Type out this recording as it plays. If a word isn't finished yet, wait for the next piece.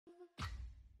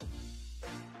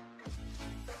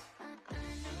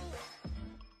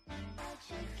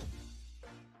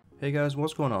Hey guys,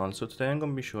 what's going on? So today I'm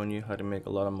going to be showing you how to make a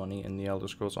lot of money in the Elder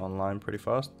Scrolls Online pretty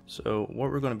fast. So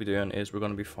what we're going to be doing is we're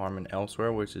going to be farming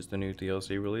Elsweyr, which is the new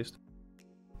DLC released.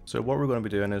 So what we're going to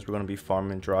be doing is we're going to be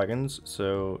farming dragons.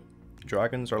 So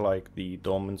dragons are like the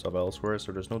dolmens of Elsweyr.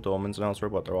 So there's no dolmens in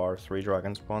Elsweyr, but there are 3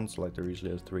 dragon spawns, like there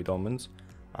usually is 3 dolmens.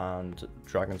 And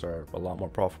dragons are a lot more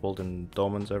profitable than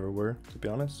dolmens ever were, to be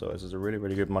honest. So this is a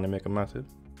really good money making method.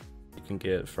 You can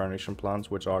get furnishing plants,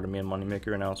 which are the main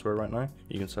moneymaker in Elsweyr right now.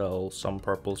 You can sell some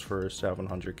purples for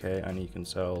 700k, and you can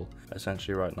sell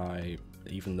essentially right now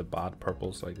even the bad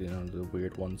purples, like the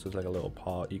weird ones. There's like a little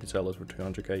pot, you can sell those for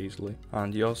 200k easily.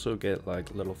 And you also get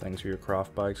like little things for your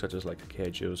craft bags, such as like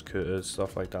acacias, kutas,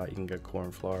 stuff like that. You can get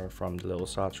corn flour from the little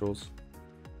satchels.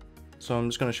 So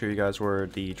I'm just going to show you guys where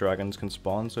the dragons can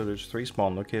spawn. So there's 3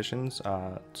 spawn locations.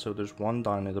 So there's one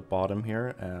down at the bottom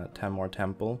here, Temor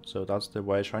Temple. So that's the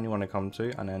way shrine you want to come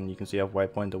to, and then you can see a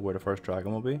waypoint of where the first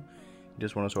dragon will be. You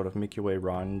just want to sort of make your way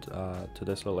around to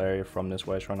this little area from this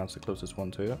way shrine. That's the closest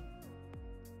one to it.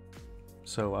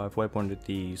 So I've waypointed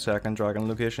the second dragon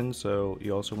location. So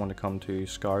you also want to come to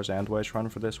Scar's End way shrine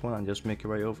for this one and just make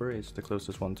your way over. It's the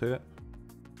closest one to it.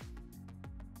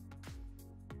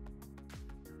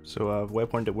 So I've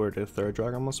waypointed where the third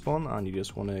dragon will spawn, and you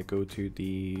just want to go to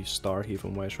the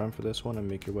Starhaven way shrine for this one and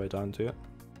make your way down to it.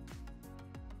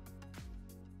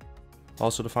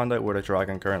 Also, to find out where the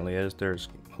dragon currently is, there's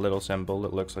a little symbol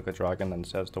that looks like a dragon and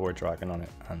says the word dragon on it,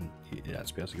 and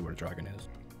that's basically where the dragon is.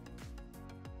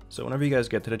 So whenever you guys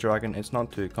get to the dragon, it's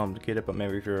not too complicated, but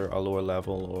maybe if you're a lower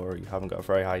level or you haven't got a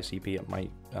very high CP, it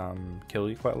might kill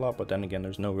you quite a lot. But then again,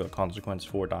 there's no real consequence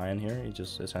for dying here. You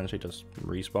just essentially just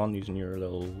respawn using your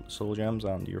little soul gems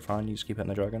and you're fine. You just keep hitting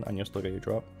the dragon and you'll still get your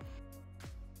drop.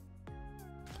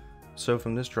 So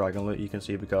from this dragon loot, you can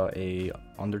see we got a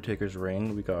Undertaker's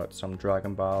ring, we got some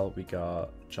dragon ball, we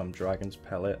got some dragon's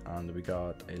pellet, and we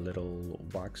got a little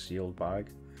wax sealed bag.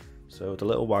 So the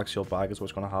little wax sealed bag is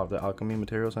what's going to have the alchemy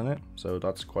materials in it, so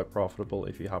that's quite profitable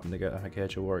if you happen to get a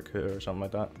acacia or a kuta or something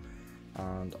like that.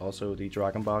 And also the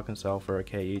dragon ball can sell for a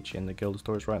K each in the guild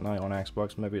stores right now on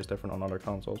Xbox. Maybe it's different on other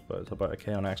consoles, but it's about a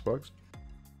K on Xbox.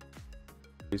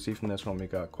 You see from this one we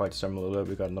got quite similar loot.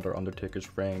 We got another Undertaker's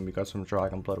ring, we got some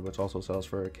dragon blood which also sells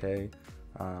for a K.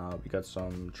 We got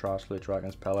some trash loot,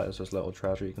 dragon's pellet is this little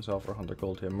treasure you can sell for 100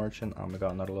 gold to a merchant, and we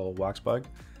got another little wax bag.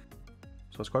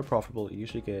 So it's quite profitable. You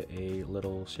usually get a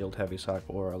little sealed heavy sack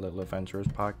or a little adventurer's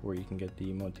pack where you can get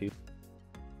the motif.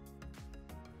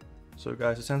 So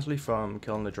guys, essentially from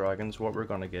killing the dragons, what we're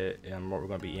going to get and what we're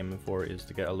going to be aiming for is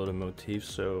to get a load of motifs.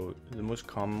 So the most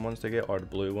common ones to get are the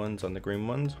blue ones and the green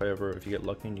ones. However, if you get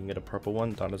lucky and you can get a purple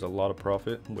one, that is a lot of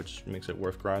profit, which makes it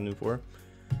worth grinding for.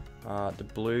 The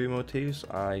blue motifs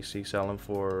I see selling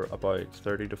for about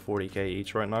 30 to 40k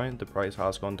each right now. The price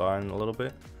has gone down a little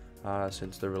bit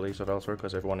since the release of Elsweyr,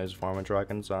 because everyone is farming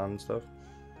dragons and stuff.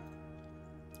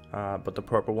 But the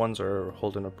purple ones are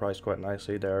holding the price quite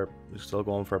nicely. They're still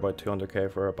going for about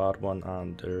 200k for a bad one,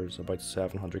 and there's about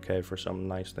 700k for some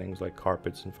nice things like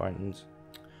carpets and fountains.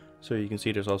 So you can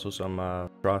see there's also some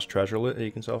brass treasure loot that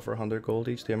you can sell for 100 gold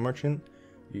each to a merchant.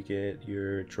 You get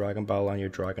your dragon ball and your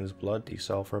dragon's blood. These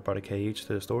sell for about a K each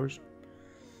to the stores.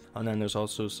 And then there's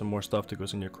also some more stuff that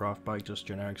goes in your craft bag, just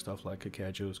generic stuff like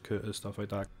acacias, kutas, stuff like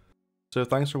that. So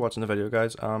thanks for watching the video,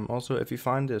 guys. Also, if you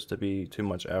find this to be too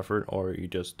much effort or you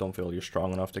just don't feel you're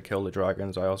strong enough to kill the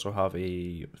dragons, I also have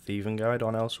a thieving guide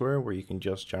on Elsweyr where you can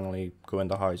just generally go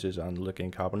into houses and look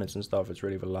in cabinets and stuff. It's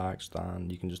really relaxed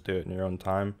and you can just do it in your own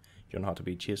time. You don't have to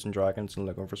be chasing dragons and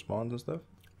looking for spawns and stuff.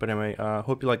 But anyway,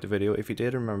 hope you liked the video. If you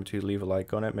did, remember to leave a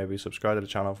like on it, maybe subscribe to the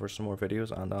channel for some more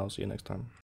videos, and I'll see you next time.